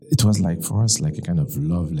it was like for us like a kind of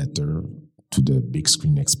love letter to the big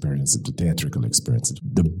screen experience, the theatrical experience.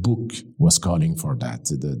 The book was calling for that,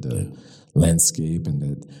 the landscape, and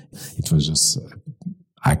that it was just an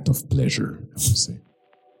act of pleasure, I would say.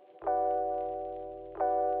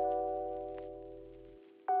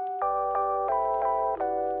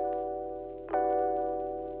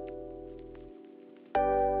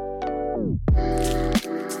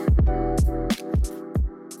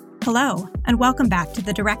 Hello, and welcome back to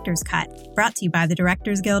The Director's Cut, brought to you by the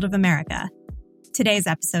Directors Guild of America. Today's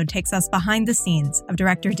episode takes us behind the scenes of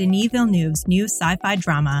director Denis Villeneuve's new sci-fi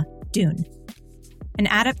drama, Dune. An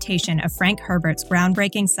adaptation of Frank Herbert's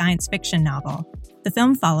groundbreaking science fiction novel, the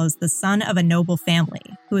film follows the son of a noble family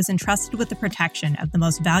who is entrusted with the protection of the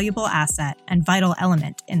most valuable asset and vital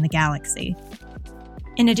element in the galaxy.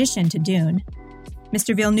 In addition to Dune,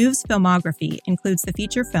 Mr. Villeneuve's filmography includes the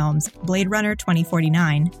feature films Blade Runner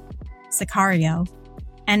 2049, Sicario,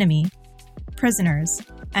 Enemy, Prisoners,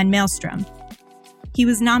 and Maelstrom. He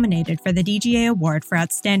was nominated for the DGA Award for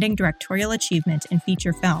Outstanding Directorial Achievement in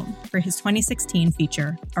Feature Film for his 2016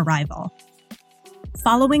 feature, Arrival.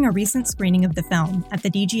 Following a recent screening of the film at the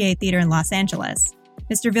DGA Theater in Los Angeles,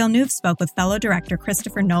 Mr. Villeneuve spoke with fellow director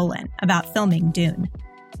Christopher Nolan about filming Dune.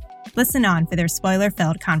 Listen on for their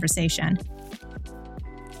spoiler-filled conversation.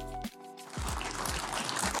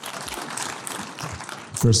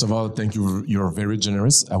 First of all, thank you. You're very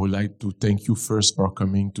generous. I would like to thank you first for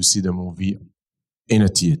coming to see the movie in a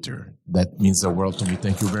theater. That means the world to me.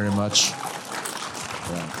 Thank you very much.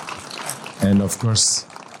 And of course,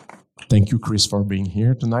 thank you, Chris, for being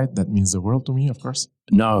here tonight. That means the world to me, of course.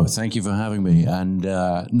 No, thank you for having me. And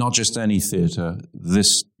not just any theatre,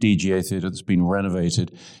 this DGA theatre that's been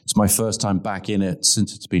renovated. It's my first time back in it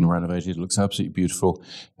since it's been renovated. It looks absolutely beautiful.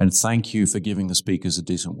 And thank you for giving the speakers a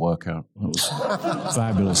decent workout. It was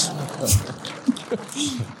fabulous.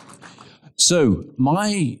 So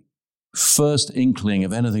my first inkling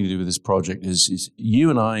of anything to do with this project is you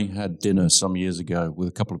and I had dinner some years ago with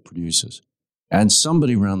a couple of producers. And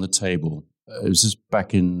somebody around the table, it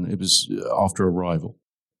was after Arrival.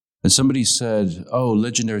 And somebody said, oh,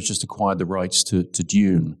 Legendary's just acquired the rights to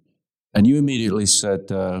Dune. And you immediately said,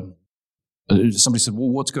 somebody said,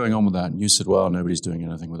 well, what's going on with that? And you said, well, nobody's doing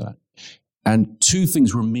anything with that. And two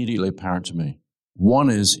things were immediately apparent to me.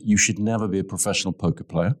 One is you should never be a professional poker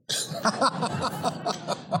player.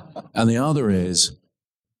 And the other is,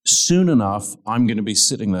 soon enough, I'm going to be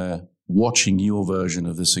sitting there watching your version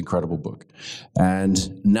of this incredible book.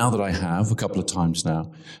 And now that I have, a couple of times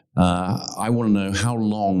now, I want to know, how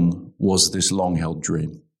long was this long-held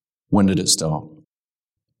dream? When did it start?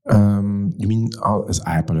 You mean,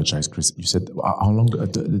 I apologize, Chris. You said, how long,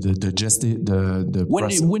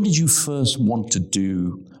 When did you first want to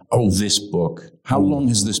do this book? How long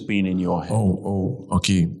has this been in your head?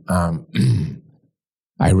 Okay.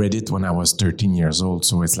 I read it when I was 13 years old,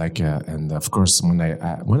 so it's like, and of course, when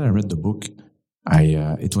I read the book,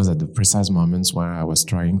 it was at the precise moments where I was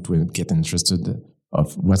trying to get interested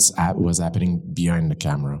of was happening behind the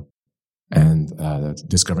camera, and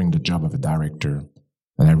discovering the job of a director.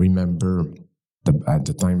 And I remember at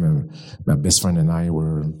the time, my best friend and I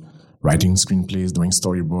were writing screenplays, doing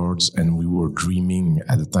storyboards, and we were dreaming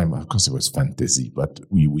at the time. Of course, it was fantasy, but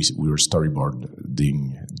we were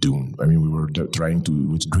storyboarding Dune. I mean, we were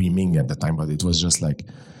dreaming at the time, but it was just like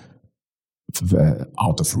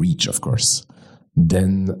out of reach, of course.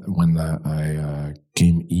 Then when I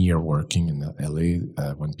came here working in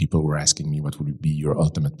LA, when people were asking me what would be your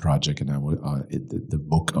ultimate project, and the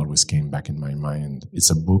book always came back in my mind. It's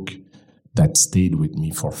a book that stayed with me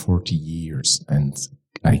for 40 years, and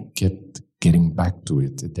I kept getting back to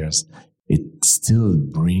it. It still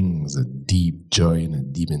brings a deep joy and a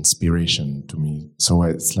deep inspiration to me. So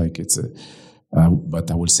it's like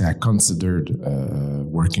but I would say I considered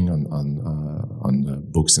working on the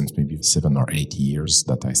book since maybe 7 or 8 years,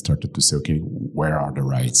 that I started to say, okay, where are the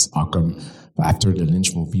rights? How come after the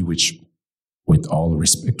Lynch movie, which, with all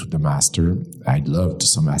respect to the master, I loved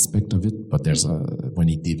some aspect of it, but when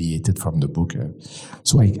he deviated from the book.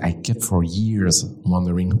 So I kept for years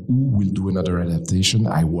wondering who will do another adaptation.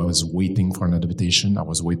 I was waiting for an adaptation. I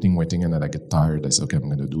was waiting, and then I get tired. I said, okay, I'm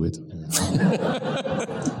going to do it.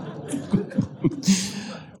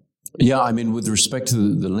 Yeah, I mean, with respect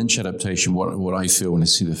to the Lynch adaptation, what I feel when I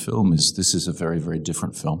see the film is this is a very, very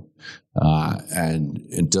different film. And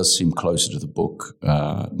it does seem closer to the book.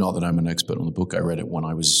 Not that I'm an expert on the book. I read it when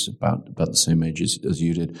I was about the same age as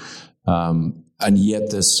you did. And yet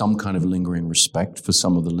there's some kind of lingering respect for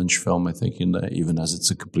some of the Lynch film, I think, in there, even as it's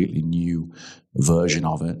a completely new version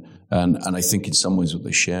of it. And I think in some ways what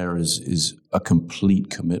they share is a complete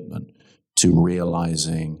commitment to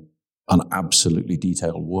realizing an absolutely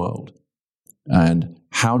detailed world. And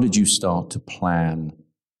how did you start to plan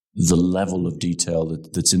the level of detail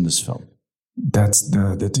that's in this film? That's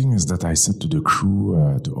the thing is that I said to the crew,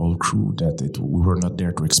 the whole crew, that we were not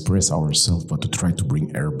there to express ourselves, but to try to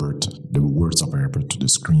bring Herbert, the words of Herbert, to the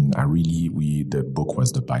screen. The book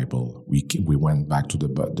was the Bible. We went back to the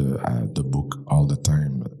book all the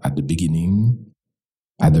time. At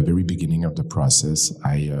the very beginning of the process,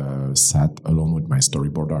 I sat alone with my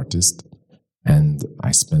storyboard artist, and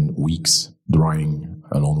I spent weeks drawing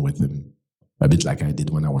alone with him. A bit like I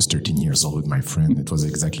did when I was 13 years old with my friend. It was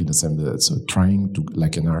exactly the same. So trying to,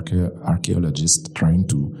 like an archaeologist, trying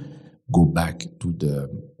to go back to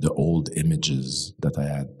the old images that I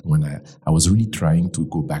had when I was really trying to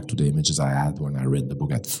go back to the images I had when I read the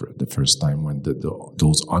book the first time, when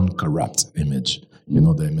those uncorrupt image,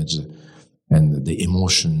 the image and the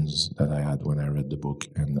emotions that I had when I read the book,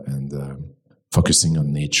 and focusing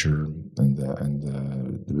on nature and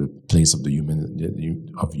the place of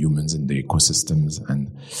humans in the ecosystems, and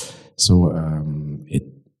so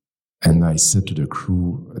And I said to the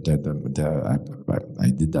crew that I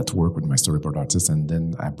did that work with my storyboard artist, and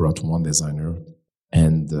then I brought one designer,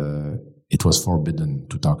 and it was forbidden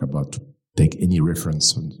to take any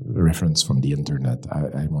reference from the internet.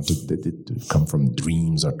 I wanted it to come from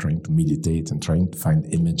dreams or trying to meditate and trying to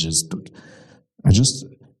find images.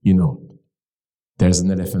 There's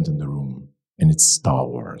an elephant in the room, and it's Star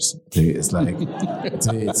Wars. It's like it's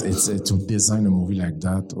to design a movie like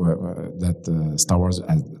that, or that Star Wars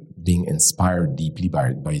as being inspired deeply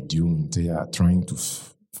by Dune. They are trying to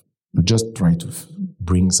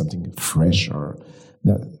bring something fresh, or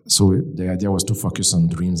that. So the idea was to focus on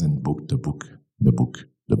dreams and the book.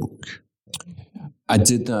 I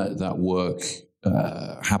did that work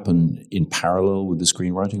happen in parallel with the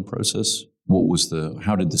screenwriting process.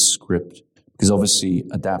 How did the script? Because obviously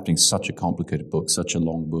adapting such a complicated book, such a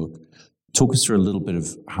long book, talk us through a little bit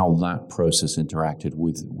of how that process interacted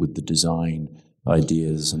with the design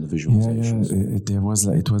ideas and the visualizations.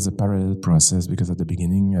 Yeah, it was a parallel process, because at the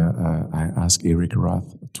beginning I asked Eric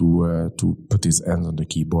Roth to put his hands on the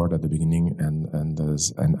keyboard at the beginning, and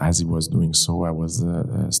as he was doing so, I was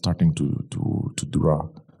starting to draw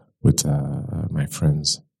with my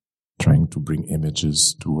friends, trying to bring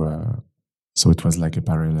images to. So it was like a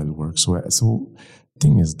parallel work. So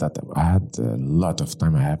thing is that I had a lot of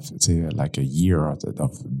time. I have, say, like a year of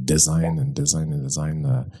design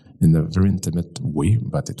in a very intimate way.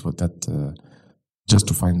 But it was that just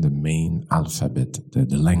to find the main alphabet,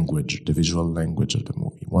 the language, the visual language of the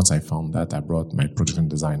movie. Once I found that, I brought my production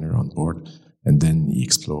designer on board, and then he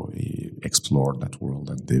explored that world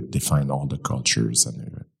and defined all the cultures.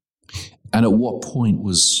 And at what point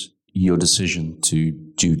was your decision to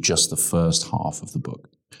do just the first half of the book?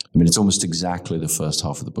 I mean, it's almost exactly the first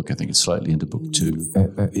half of the book. I think it's slightly into book 2.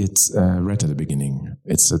 It's right at the beginning.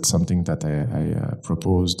 It's something that I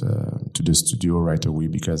proposed to the studio right away,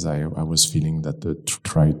 because I was feeling that to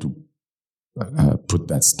try to put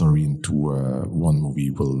that story into one movie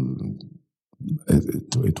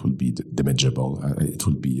it will be damageable. It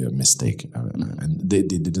will be a mistake. And they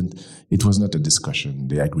didn't. It was not a discussion.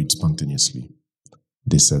 They agreed spontaneously.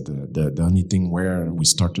 They said the only thing where we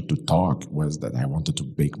started to talk was that I wanted to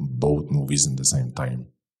make both movies in the same time,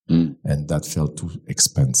 and that felt too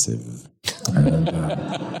expensive. and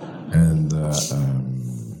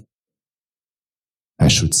I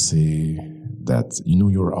should say that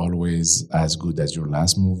you're always as good as your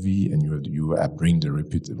last movie, and you bring the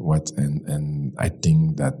repeated what. And I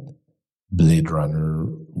think that Blade Runner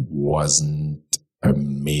wasn't a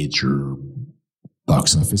major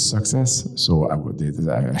box office success, so I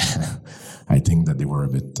think that they were a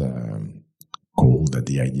bit cold at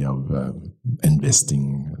the idea of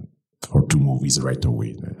investing for 2 movies right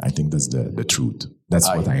away. I think that's the truth. That's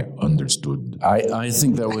what I understood. I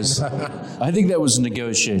think that was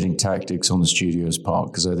negotiating tactics on the studio's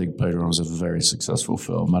part, because I think Blade Runner was a very successful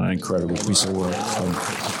film and an incredible piece of work.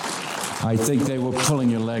 I think they were pulling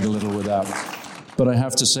your leg a little with that. But I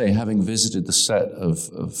have to say, having visited the set of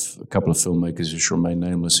a couple of filmmakers who shall remain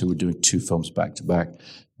nameless, who were doing 2 films back to back,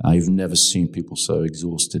 I've never seen people so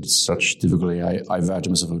exhausted. It's such difficulty. I vowed to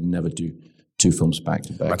myself I would never do 2 films back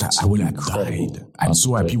to back. But I would have died. I'm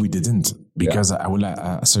so happy we didn't, because I will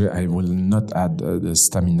not add the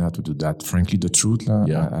stamina to do that. Frankly, the truth,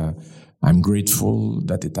 I'm grateful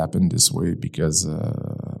that it happened this way, because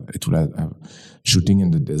it would have shooting in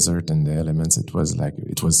the desert and the elements. It was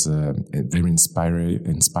very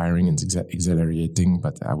inspiring and exhilarating.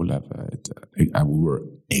 But I will have. We were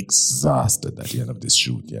exhausted at the end of this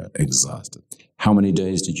shoot. Yeah, exhausted. How many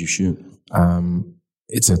days did you shoot?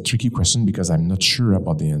 It's a tricky question because I'm not sure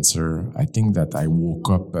about the answer. I think that I woke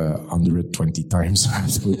up 120 times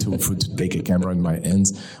to take a camera in my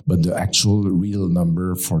hands, but the actual real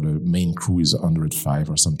number for the main crew is 105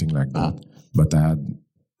 or something like that. But I had,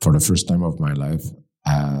 for the first time of my life,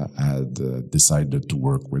 I had decided to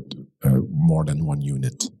work with more than one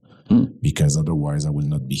unit because otherwise I will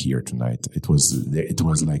not be here tonight. It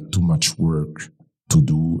was like too much work to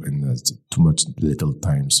do and too much little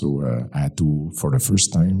time. So I had to, for the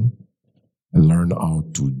first time, learn how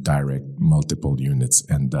to direct multiple units,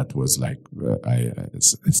 and that was like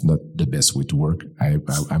it's not the best way to work. I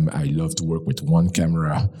love to work with one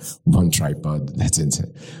camera, one tripod. That's it.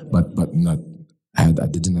 But not. I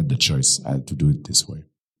didn't have the choice. I had to do it this way.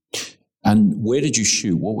 And where did you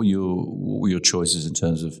shoot? What were your choices in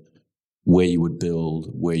terms of where you would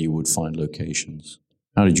build, where you would find locations?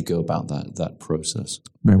 How did you go about that process?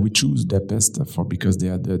 Well, we choose the best because they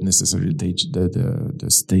had the necessary the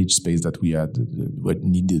stage space that we had what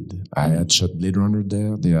needed. I had shot Blade Runner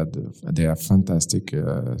there. They have fantastic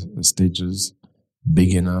stages,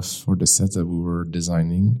 big enough for the set that we were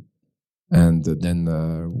designing. And then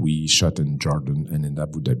we shot in Jordan and in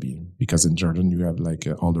Abu Dhabi, because in Jordan you have like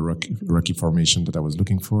all the rocky formation that I was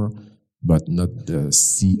looking for, but not the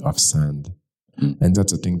sea of sand. And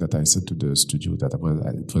that's the thing that I said to the studio, that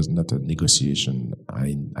it was not a negotiation.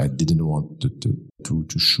 I didn't want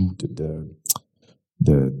to shoot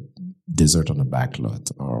the desert on a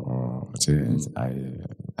backlot or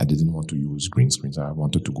I didn't want to use green screens. I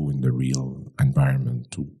wanted to go in the real environment,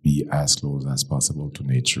 to be as close as possible to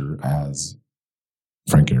nature as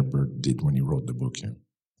Frank Herbert did when he wrote the book. Yeah.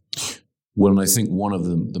 Well, and I think one of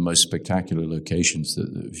the most spectacular locations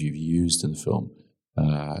that you've used in the film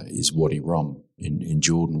is Wadi Rum in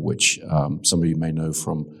Jordan, which some of you may know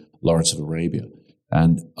from Lawrence of Arabia.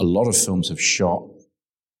 And a lot of films have shot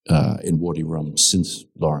in Wadi Rum since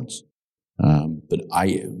Lawrence. But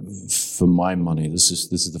for my money, this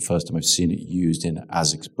is the first time I've seen it used in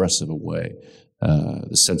as expressive a way.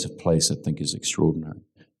 The sense of place, I think, is extraordinary.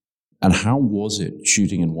 And how was it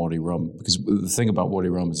shooting in Wadi Rum? Because the thing about Wadi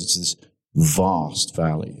Rum is it's this vast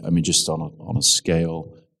valley. I mean, just on a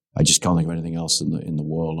scale, I just can't think of anything else in the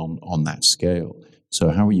world on that scale. So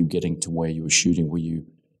how were you getting to where you were shooting? Were you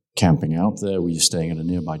camping out there? Were you staying in a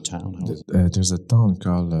nearby town? There's a town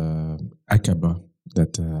called Aqaba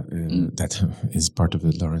that is part of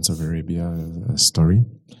the Lawrence of Arabia story.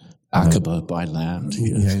 Aqaba by land.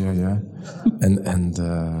 Yeah.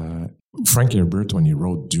 and Frank Herbert, when he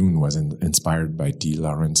wrote Dune, was inspired by T.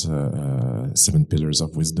 Lawrence, Seven Pillars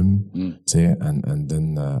of Wisdom. And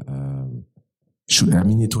then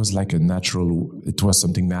it was like it was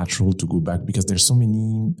something natural to go back, because there's so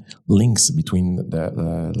many links between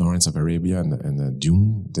the Lawrence of Arabia and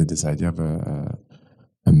Dune. This idea of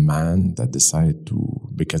a man that decided to,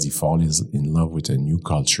 because he falls in love with a new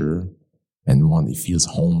culture, and he feels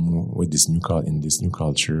home with this new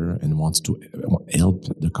culture, and wants to help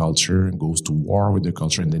the culture, and goes to war with the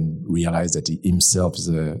culture, and then realize that he himself is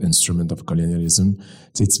an instrument of colonialism.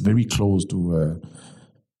 So it's very close to.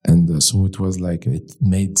 So it was like, it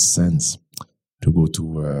made sense to go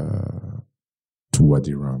to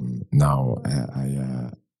Wadi Rum. Now,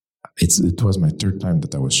 it was my third time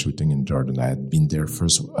that I was shooting in Jordan. I had been there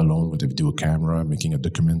first alone with a video camera, making a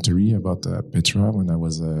documentary about Petra when I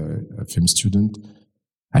was a film student.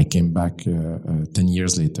 I came back 10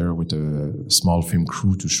 years later with a small film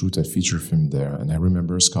crew to shoot a feature film there. And I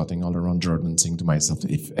remember scouting all around Jordan, saying to myself,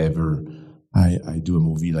 if ever I do a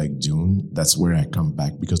movie like Dune, that's where I come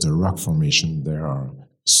back, because the rock formation there are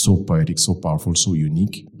so poetic, so powerful, so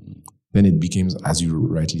unique. Then it became, as you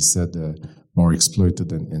rightly said, more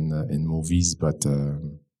exploited in movies, but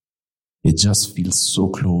it just feels so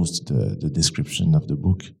close to the description of the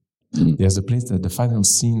book. There's a place, the final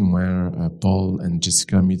scene where Paul and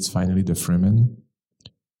Jessica meets finally the Fremen.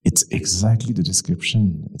 It's exactly the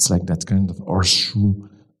description. It's like that kind of horseshoe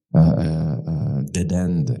dead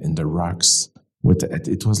end in the rocks.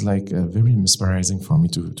 It was like very mesmerizing for me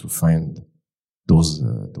to find those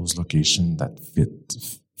locations that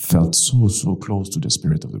felt so close to the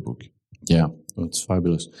spirit of the book. Yeah, that's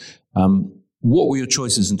fabulous. What were your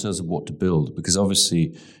choices in terms of what to build? Because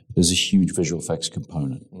obviously there's a huge visual effects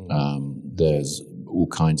component. There's all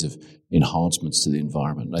kinds of enhancements to the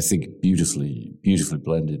environment. I think beautifully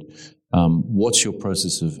blended. What's your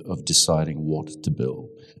process of deciding what to build?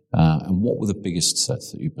 And what were the biggest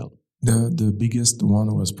sets that you built? The biggest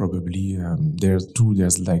one was probably, there's two.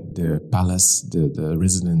 There's like the palace, the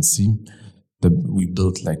residency. We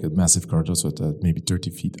built like a massive corridor, so maybe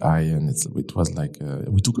 30 feet high, and it was like,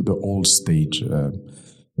 we took the old stage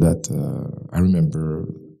that I remember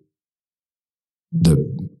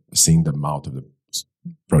seeing the mouth of the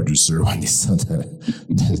producer when they saw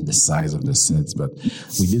the size of the sets. But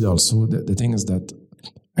we did also, the thing is that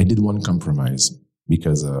I did one compromise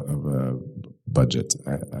because of budget.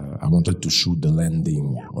 I wanted to shoot the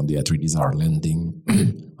landing on the Atreides landing.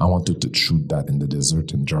 I wanted to shoot that in the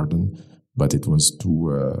desert in Jordan, but it was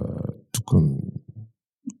too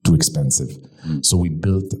expensive. So we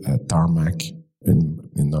built a tarmac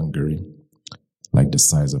in Hungary, like the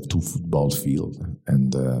size of 2 football fields,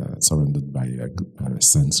 and surrounded by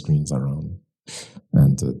sunscreens around.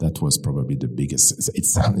 And that was probably the biggest. It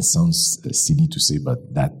sounds silly to say,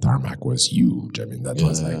 but that tarmac was huge. I mean, that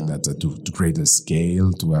was like that to create a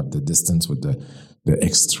scale, to have the distance with the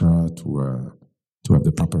extra, to have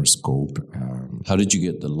the proper scope. How did you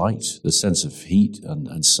get the light? The sense of heat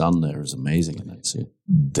and sun there is amazing in that scene.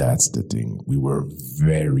 That's the thing. We were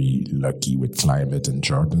very lucky with climate in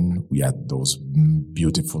Jordan. We had those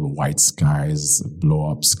beautiful white skies,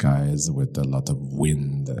 blow-up skies with a lot of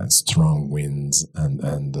wind, strong winds,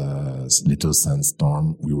 and little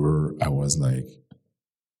sandstorm. I was like,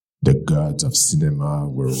 the gods of cinema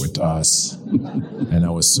were with us, and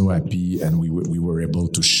I was so happy. And we were able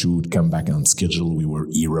to shoot, come back on schedule. We were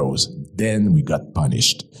heroes. Then we got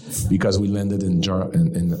punished because we landed in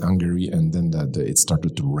Hungary, and then it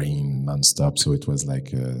started to rain nonstop. So it was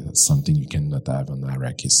like something you cannot have on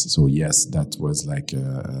Arrakis. So yes, that was like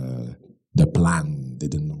the plan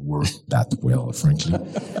didn't work that well, frankly.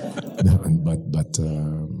 But.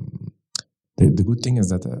 The good thing is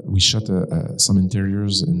that we shot some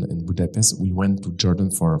interiors in Budapest. We went to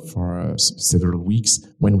Jordan for several weeks.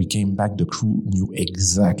 When we came back, the crew knew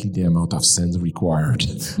exactly the amount of sand required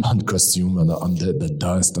on costume and on the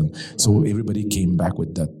dust. And so everybody came back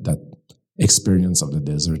with that experience of the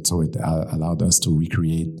desert. So it allowed us to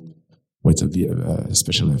recreate with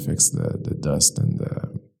special effects, the dust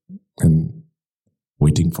and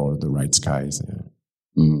waiting for the right skies. Yeah.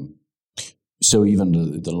 Mm. So even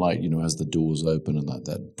the light, as the doors open and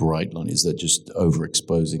that bright light, is that just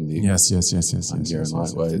overexposing the yes.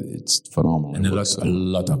 light? Well, it's phenomenal. And a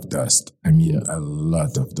lot of dust. I mean, a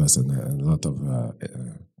lot of dust and a lot of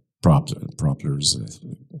propellers.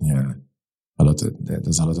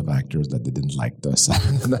 There's a lot of actors that didn't like dust at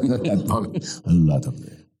that moment. A lot of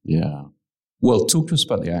them. Yeah. Well, talk to us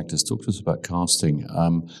about the actors. Talk to us about casting.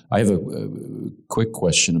 I have a quick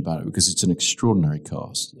question about it because it's an extraordinary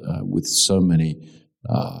cast with so many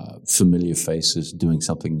familiar faces doing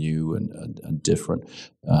something new and different.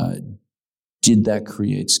 Did that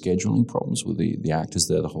create scheduling problems with the actors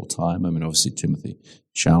there the whole time? I mean, obviously Timothée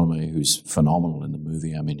Chalamet, who's phenomenal in the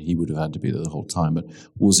movie. I mean, he would have had to be there the whole time. But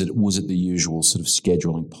was it the usual sort of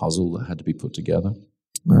scheduling puzzle that had to be put together?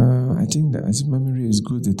 I think that as memory is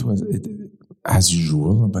good. It was as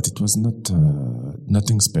usual, but it was not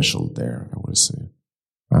nothing special there, I would say.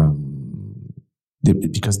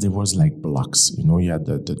 Because there was like blocks, you had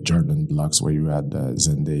the Jordan blocks where you had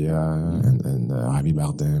Zendaya and Javi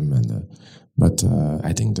Bardem, but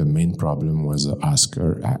I think the main problem was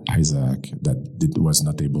Oscar Isaac that was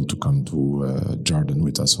not able to come to Jordan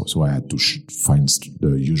with us, so I had to find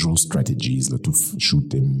the usual strategies to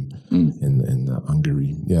shoot him in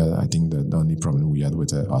Hungary. Yeah, I think the only problem we had with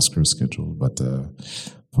the Oscar schedule, but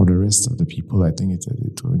for the rest of the people, I think it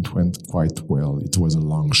went quite well. It was a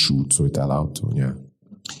long shoot, so it allowed to, yeah.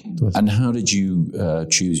 And how did you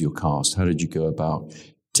choose your cast? How did you go about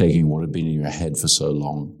taking what had been in your head for so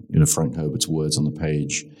long? Frank Herbert's words on the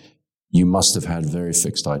page. You must have had very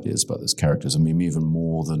fixed ideas about those characters. I mean, even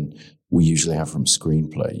more than we usually have from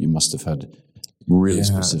screenplay. You must have had really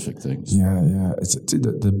specific things. Yeah. It's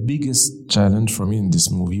the biggest challenge for me in this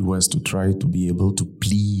movie was to try to be able to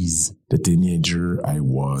please the teenager I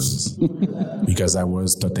was. Because I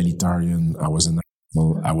was totalitarian. I was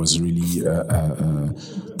really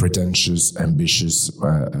pretentious, ambitious.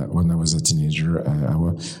 When I was a teenager,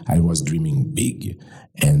 I was dreaming big.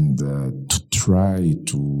 And to try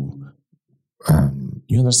to...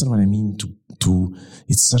 you understand what I mean?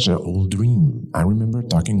 It's such an old dream. I remember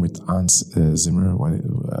talking with Hans Zimmer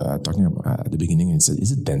talking about at the beginning, and he said,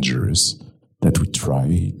 "Is it dangerous that we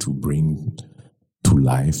try to bring to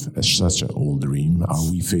life such an old dream?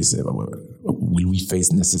 Will we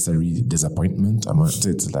face necessary disappointment?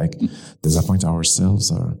 It's like disappoint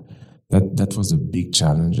ourselves, or that was a big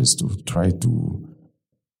challenge, is to try to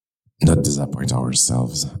not disappoint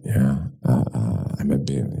ourselves. Yeah, I'm a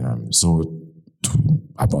bit so."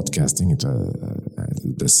 About casting, it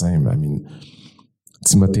the same. I mean,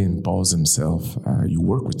 Timothée imposed himself. You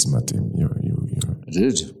work with Timothée. I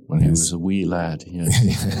did when he was a wee lad. Yeah.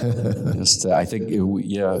 I think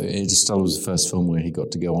it just was the first film where he got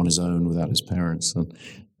to go on his own without his parents, and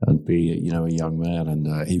and be, a young man.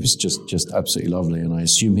 And he was just absolutely lovely, and I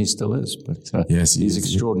assume he still is. But yes, he's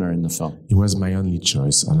extraordinary in the film. He was my only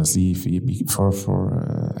choice, honestly.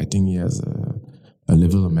 I think he has a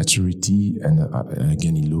level of maturity, and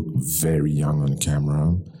again, he looked very young on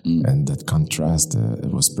camera, and that contrast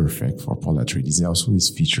was perfect for Paul Atreides. Also, his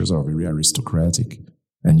features are very aristocratic.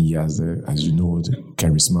 And he has, as you know, the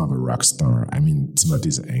charisma of a rock star. I mean,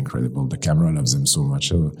 Timothy's incredible. The camera loves him so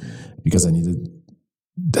much. Because I needed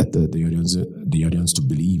that the audience to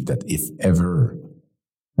believe that if ever,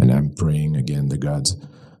 and I'm praying again the gods,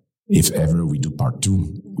 if ever we do part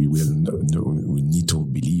 2, we need to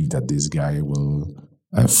believe that this guy will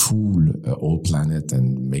fool a whole planet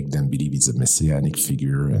and make them believe it's a messianic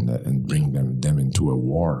figure and bring them into a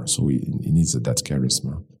war. So he needs that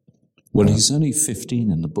charisma. Well, he's only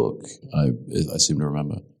 15 in the book, I seem to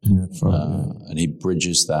remember. Yeah, and he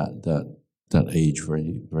bridges that age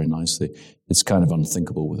very, very nicely. It's kind of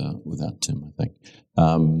unthinkable without Tim, I think.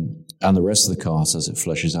 And the rest of the cast, as it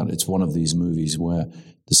fleshes out, it's one of these movies where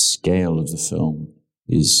the scale of the film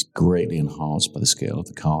is greatly enhanced by the scale of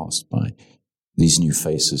the cast, by these new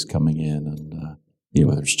faces coming in, and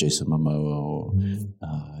whether it's Jason Momoa or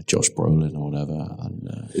Josh Brolin or whatever,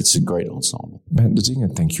 and it's a great ensemble. Man,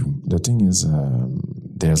 thank you. The thing is,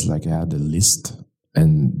 there's I had a list,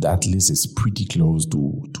 and that list is pretty close to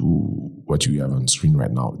what you have on screen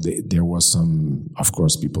right now. There was some, of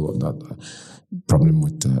course, people that problem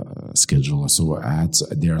with the schedule. So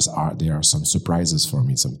there are some surprises for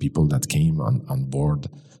me. Some people that came on board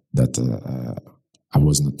that I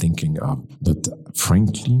was not thinking of. But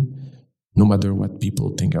frankly, no matter what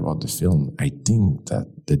people think about the film, I think that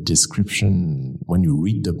the description, when you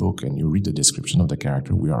read the book and you read the description of the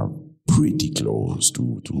character, we are pretty close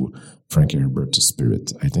to Frank Herbert's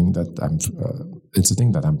spirit. I think that it's a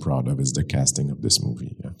thing that I'm proud of, is the casting of this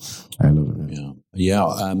movie. Yeah, I love it. Yeah.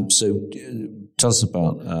 So tell us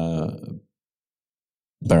about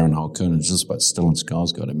Baron Harkonnen. Tell us about Stellan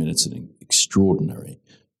Skarsgård. I mean, it's an extraordinary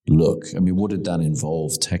look. I mean, what did that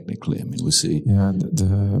involve technically? I mean, was he? Yeah,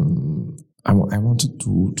 I wanted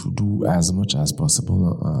to do as much as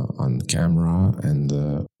possible on camera,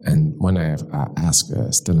 and when I asked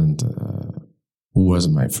Stellan, who was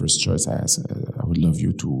my first choice, I asked, I would love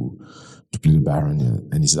you to play the Baron,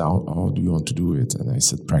 and he said, how do you want to do it? And I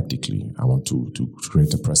said, practically, I want to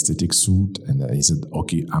create a prosthetic suit, and he said,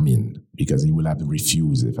 okay, I'm in, because he would have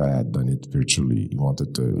refused if I had done it virtually. He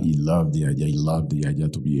loved the idea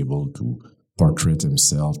to be able to portrait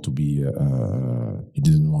himself, to be, he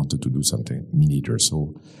didn't want to do something, me neither.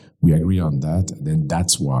 So we agree on that. Then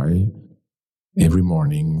that's why every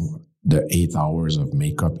morning, the 8 hours of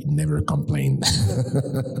makeup, he never complained.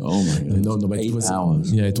 Oh my God. No, but 8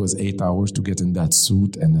 hours. Yeah, it was 8 hours to get in that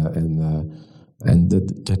suit. And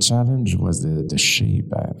the challenge was the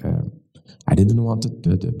shape. I didn't want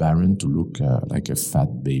the Baron to look like a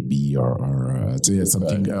fat baby or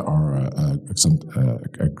something, right, or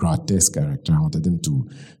a grotesque character. I wanted him to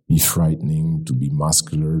be frightening, to be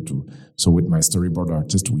muscular. So with my storyboard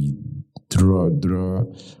artist, we draw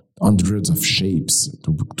hundreds of shapes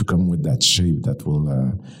to come with that shape that will.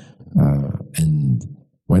 And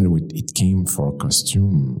when it came for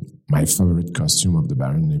costume, my favorite costume of the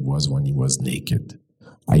Baron was when he was naked.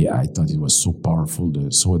 I thought it was so powerful.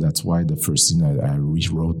 So that's why the first scene, I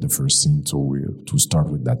rewrote the first scene to start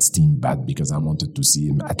with that steam bath, because I wanted to see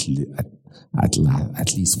him at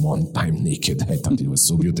least one time naked. I thought it was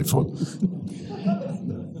so beautiful.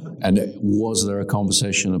 And was there a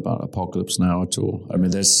conversation about Apocalypse Now at all? I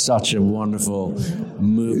mean, there's such a wonderful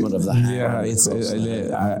movement of the hand. Yeah,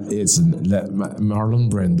 Marlon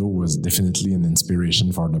Brando was definitely an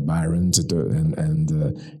inspiration for the Baron,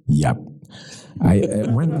 yep.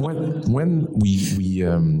 When we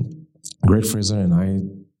Greg Fraser and I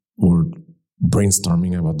were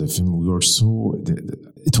brainstorming about the film, we were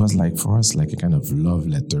it was like for us like a kind of love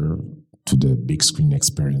letter to the big screen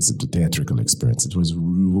experience, the theatrical experience. It was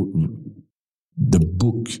the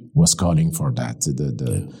book was calling for that,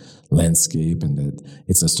 the landscape, and that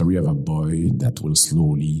it's a story of a boy that will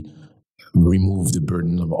slowly remove the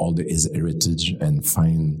burden of his heritage and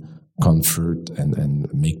find comfort and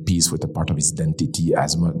make peace with a part of his identity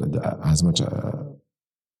as much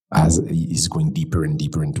as he's going deeper and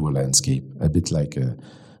deeper into a landscape. A bit like,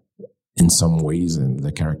 in some ways,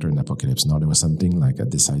 the character in Apocalypse Now, there was something like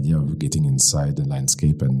this idea of getting inside the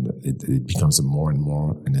landscape, and it becomes a more and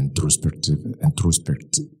more an introspective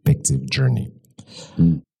journey.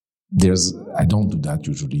 Mm. I don't do that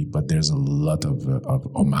usually, but there's a lot of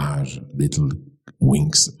homage, little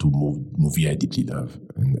winks to movie I deeply love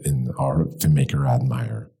and our filmmaker I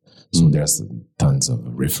admire. So there's tons of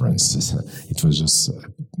references. It was just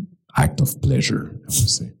act of pleasure, I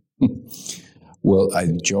would say. Well,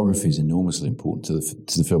 geography is enormously important to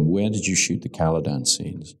the film. Where did you shoot the Caladan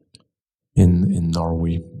scenes? In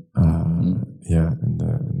Norway,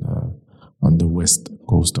 on the west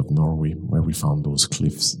coast of Norway, where we found those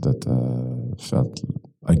cliffs that felt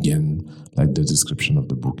again like the description of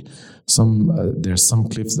the book. There's some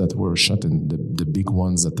cliffs that were shot in the big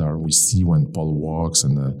ones that we see when Paul walks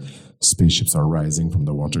and spaceships are rising from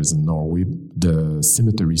the waters in Norway. The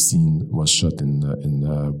cemetery scene was shot in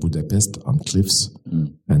Budapest on cliffs,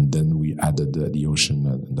 and then we added the ocean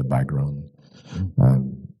in the background.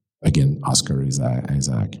 Again, Oscar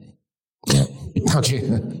Isaac. Yeah. Okay.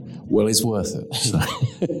 Well, it's worth it. So.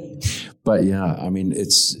 But yeah, I mean,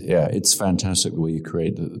 it's fantastic the way you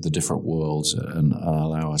create the different worlds and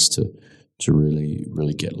allow us to really,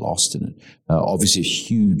 really get lost in it. Obviously, a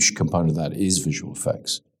huge component of that is visual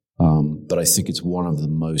effects. But I think it's one of the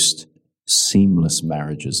most seamless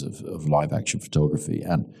marriages of live action photography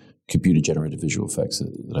and computer generated visual effects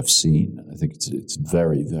that I've seen. I think it's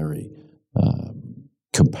very, very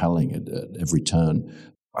compelling at every turn.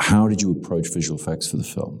 How did you approach visual effects for the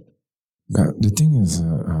film? The thing is,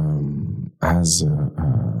 as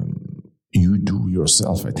you do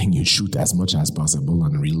yourself, I think you shoot as much as possible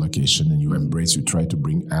on real location, and you try to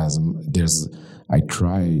bring I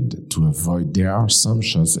tried to avoid, there are some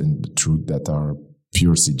shots in the truth that are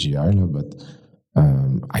pure CGI, but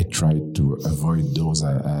I tried to avoid those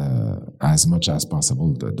as much as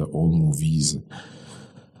possible. The old movies,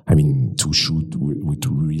 I mean, to shoot with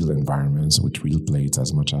real environments, with real plates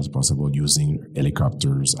as much as possible, using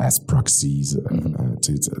helicopters as proxies,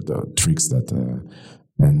 the tricks that,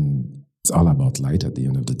 and it's all about light at the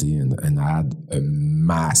end of the day. And I had a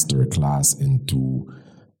master class into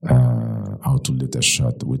how to lit a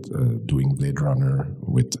shot with doing Blade Runner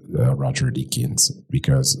with Roger Deakins,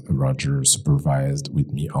 because Roger supervised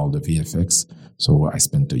with me all the VFX. So I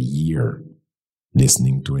spent a year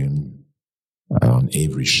listening to him on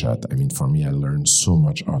every shot. I mean, for me, I learned so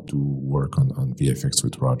much how to work on VFX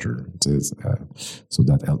with Roger. So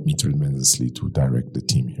that helped me tremendously to direct the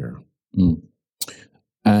team here.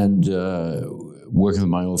 And working with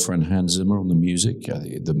my old friend Hans Zimmer on the music.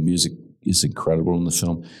 The music is incredible in the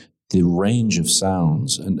film. The range of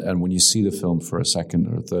sounds, and when you see the film for a second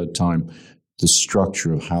or a third time, the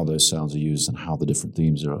structure of how those sounds are used and how the different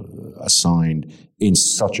themes are assigned in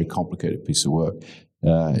such a complicated piece of work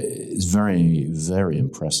is very, very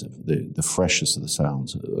impressive. The freshness of the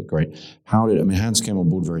sounds are great. Hans came on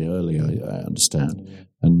board very early, I understand.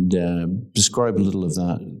 And describe a little of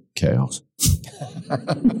that chaos.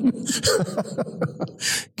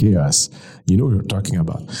 Chaos. You know what you're talking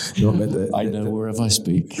about. No, but, I know wherever I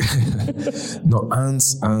speak. No,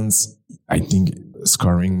 Hans, I think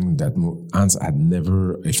scoring that Hans had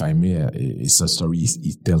never, if I may, it's a story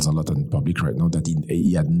he tells a lot in public right now, that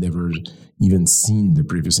he had never even seen the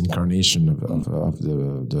previous incarnation of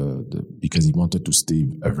the because he wanted to stay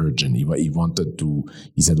a virgin. He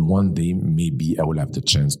said one day maybe I will have the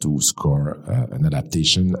chance to score an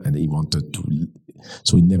adaptation, and he wanted to,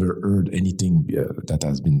 so he never heard anything that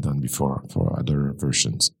has been done before for other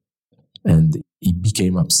versions. And he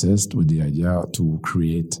became obsessed with the idea to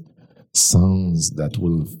create sounds that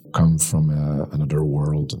will come from another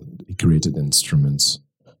world. He created instruments,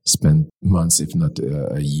 spent months, if not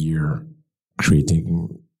a year,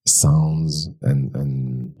 creating sounds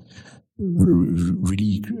and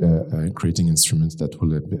really creating instruments that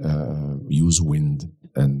will use wind.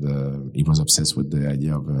 And he was obsessed with the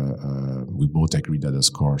idea of, we both agreed that a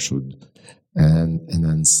score should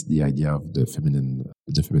enhance the idea of the feminine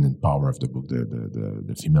power of the book,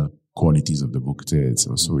 the female qualities of the book.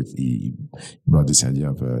 He brought this idea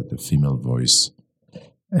of the female voice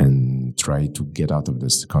and tried to get out of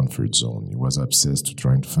this comfort zone. He was obsessed to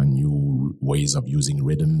trying to find new ways of using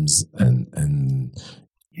rhythms and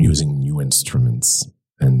using new instruments.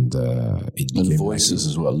 And it became voices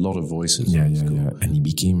as well, a lot of voices. Yeah. And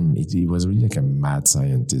he was really like a mad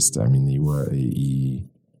scientist. I mean,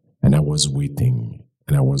 and I was waiting.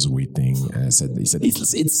 And I said, he said,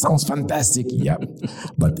 it sounds fantastic. Yeah.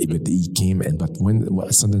 but he came, but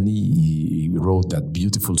when suddenly he wrote that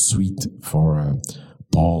beautiful suite for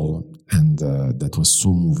Paul, and that was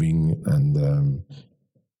so moving. And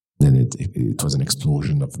then it was an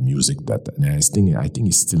explosion of music and I think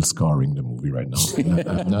he's still scoring the movie right now.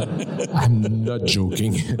 I'm not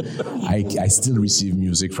joking. I still receive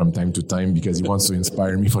music from time to time because he wants to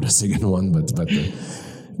inspire me for the second one.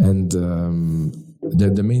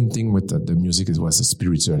 The main thing with the music was the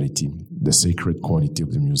spirituality, the sacred quality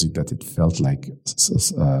of the music, that it felt like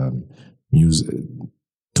music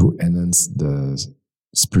to enhance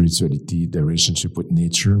spirituality, the relationship with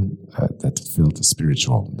nature, that felt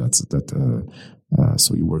spiritual.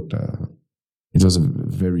 So he worked. It was a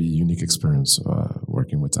very unique experience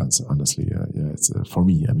working with Hans. Honestly, it's for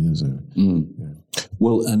me. I mean, it was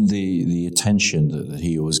Well, and the attention that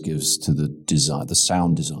he always gives to the design, the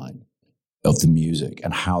sound design of the music,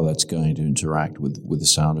 and how that's going to interact with the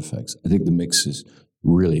sound effects. I think the mix is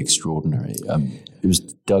really extraordinary. It was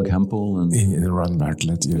Doug Hempel and Ron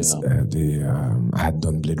Bartlett. Yes, I had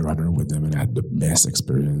done Blade Runner with them, and I had the best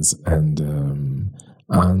experience. And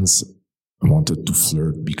Hans wanted to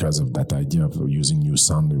flirt because of that idea of using new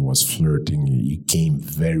sound. He was flirting. He came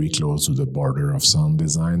very close to the border of sound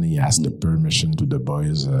design. He asked the permission to the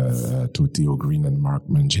boys, to Theo Green and Mark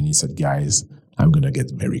Mangini. He said, "Guys, I'm gonna get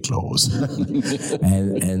very close."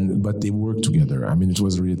 But they worked together. I mean, it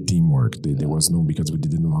was real teamwork. There was no, because we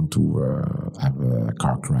didn't want to have a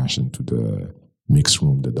car crash into the mix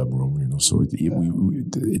room, the dub room, So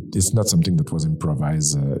it's not something that was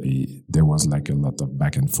improvised. There was like a lot of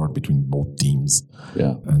back and forth between both teams,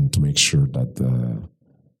 and to make sure that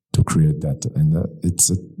to create that. And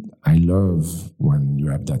I love when you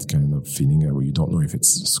have that kind of feeling where you don't know if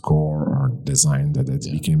it's score or design, that it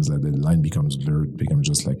becomes like the line becomes blurred, becomes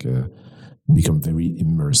just like become very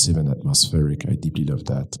immersive and atmospheric. I deeply love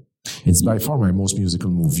that. It's by far my most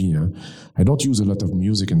musical movie. I don't use a lot of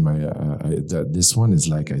music in my. This one is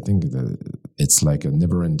like, I think it's like a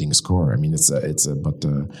never-ending score. I mean,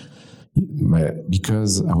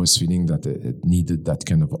 because I was feeling that it needed that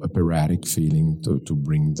kind of operatic feeling to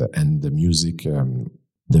bring the music.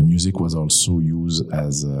 The music was also used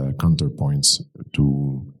as counterpoints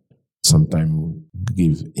to sometimes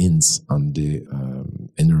give hints on the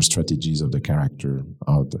inner strategies of the character,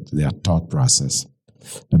 or their thought process.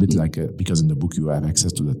 A bit like, because in the book you have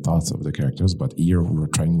access to the thoughts of the characters, but here we were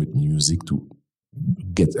trying with music to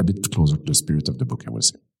get a bit closer to the spirit of the book, I would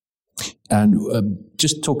say. And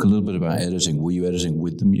just talk a little bit about editing. Were you editing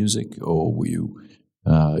with the music, or were you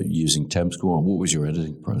using temp score? What was your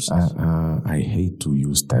editing process? I hate to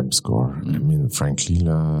use temp score. I mean, frankly,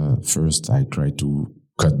 first I try to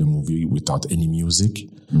cut the movie without any music.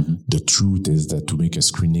 The truth is that to make a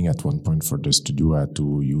screening at one point for the studio, I had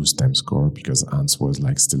to use temp score because Hans was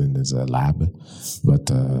like still in his lab, but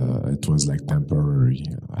it was like temporary.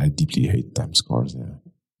 I deeply hate temp scores.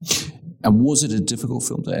 And was it a difficult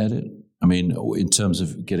film to edit? I mean, in terms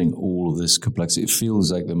of getting all of this complexity, it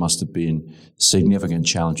feels like there must have been significant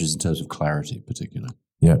challenges in terms of clarity, particularly.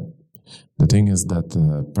 Yeah. The thing is that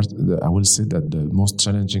I will say that the most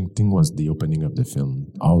challenging thing was the opening of the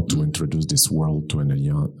film, how to introduce this world to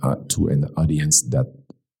an audience that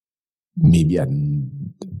maybe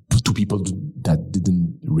to people that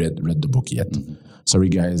didn't read the book yet. Sorry,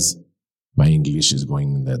 guys, my English is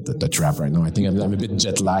going the trap right now. I think I'm a bit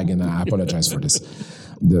jet lagged, and I apologize for this.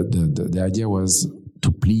 The idea was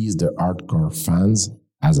to please the hardcore fans,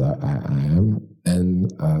 as I am,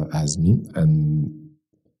 and as me, and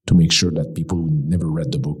to make sure that people who never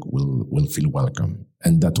read the book will feel welcome.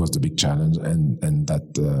 And that was the big challenge. And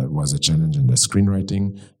that was a challenge in the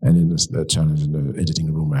screenwriting and in the challenge in the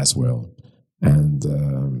editing room as well. And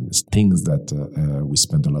things that we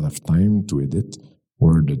spent a lot of time to edit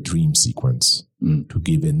were the dream sequence, to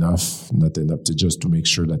give enough, not enough, to make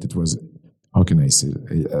sure that it was, how can I say,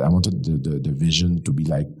 I wanted the vision to be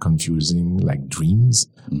like confusing, like dreams,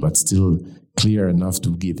 but still clear enough to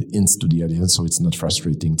give hints to the audience, so it's not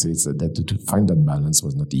frustrating. So it's that to find that balance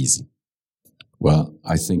was not easy. Well,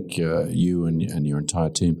 I think you and your entire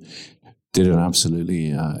team did an absolutely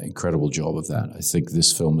incredible job of that. I think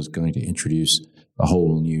this film is going to introduce a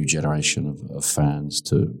whole new generation of fans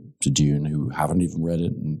to Dune who haven't even read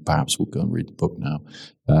it, and perhaps will go and read the book now.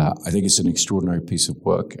 I think it's an extraordinary piece of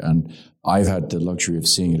work, and I've had the luxury of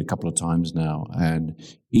seeing it a couple of times now, and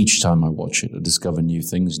each time I watch it, I discover new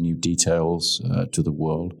things, new details to the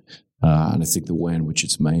world, and I think the way in which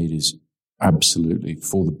it's made is absolutely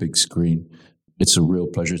for the big screen. It's a real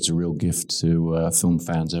pleasure. It's a real gift to film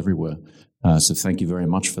fans everywhere. So thank you very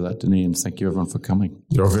much for that, Denis, and thank you everyone for coming.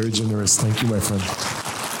 You're very generous. Thank you, my friend.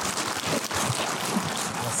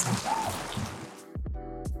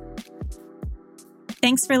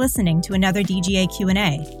 Thanks for listening to another DGA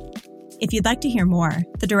Q&A. If you'd like to hear more,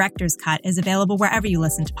 The Director's Cut is available wherever you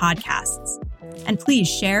listen to podcasts. And please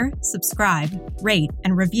share, subscribe, rate,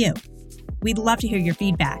 and review. We'd love to hear your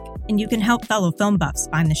feedback, and you can help fellow film buffs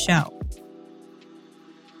find the show.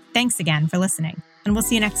 Thanks again for listening, and we'll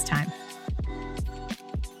see you next time.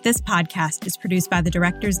 This podcast is produced by the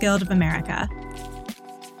Directors Guild of America.